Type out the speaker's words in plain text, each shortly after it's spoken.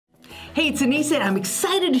Hey, it's Anissa, and I'm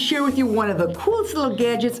excited to share with you one of the coolest little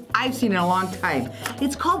gadgets I've seen in a long time.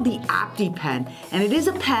 It's called the Opti-Pen, and it is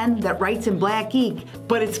a pen that writes in black ink,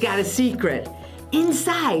 but it's got a secret.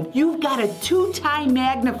 Inside, you've got a 2-time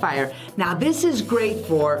magnifier. Now, this is great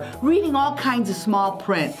for reading all kinds of small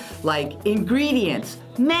print, like ingredients,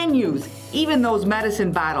 menus, even those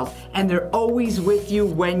medicine bottles, and they're always with you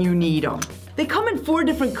when you need them. They come in 4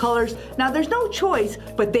 different colors. Now, there's no choice,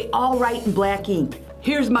 but they all write in black ink.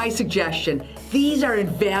 Here's my suggestion. These are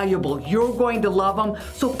invaluable. You're going to love them,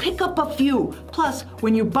 so pick up a few. Plus,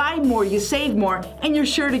 when you buy more, you save more, and you're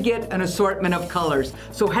sure to get an assortment of colors.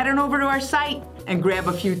 So head on over to our site and grab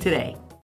a few today.